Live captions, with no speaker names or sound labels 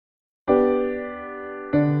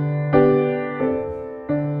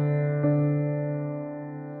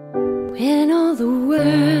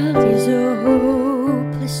There's a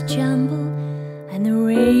hopeless jumble, and the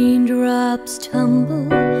raindrops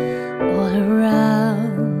tumble all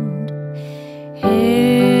around.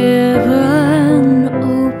 Heaven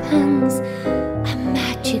opens a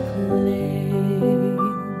magic lane.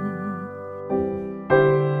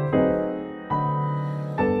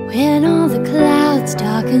 When all the clouds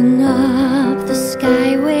darken up the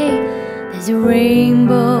skyway, there's a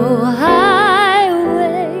rainbow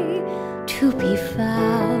highway to be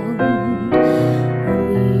found,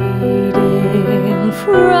 leading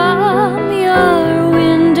from your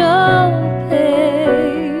window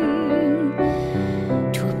pane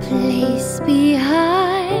to a place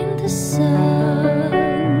behind the sun,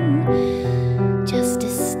 just a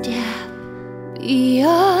step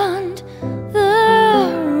beyond the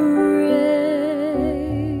rain.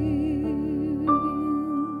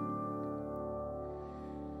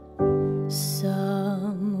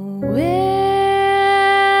 Somewhere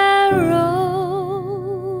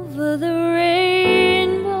over the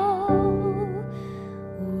rainbow,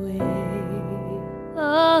 way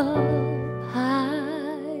up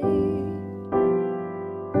high,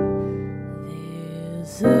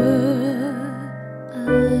 there's a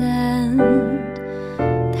land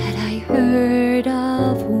that I heard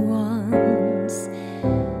of once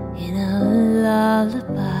in a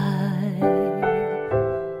lullaby.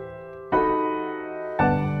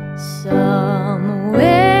 Somewhere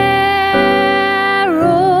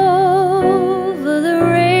over the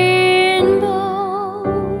rainbow,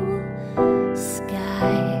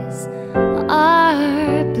 skies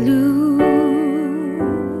are blue,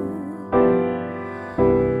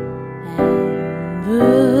 and the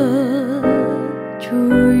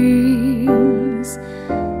dreams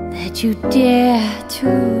that you dare to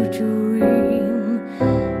dream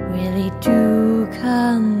really do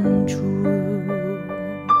come true.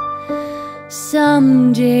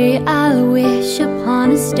 Someday I'll wish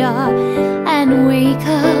upon a star and wake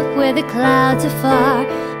up where the clouds are far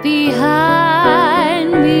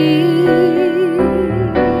behind me,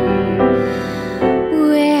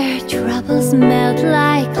 where troubles melt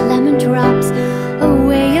like lemon drops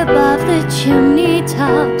away above the chimney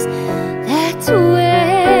tops. That's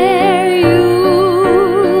where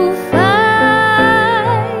you'll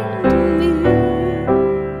find me.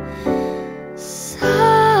 Somewhere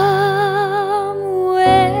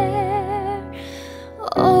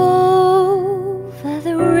over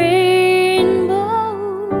the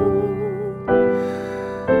rainbow,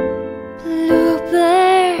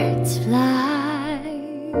 bluebirds fly,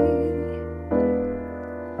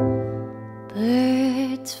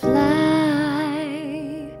 birds fly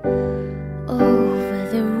over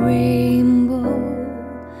the rainbow.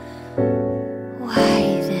 Why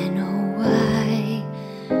then, oh why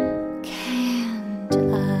can't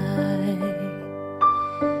I?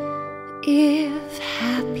 If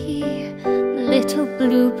happy little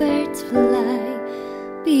bluebirds fly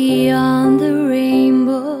beyond the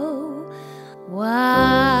rainbow,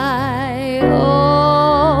 why, oh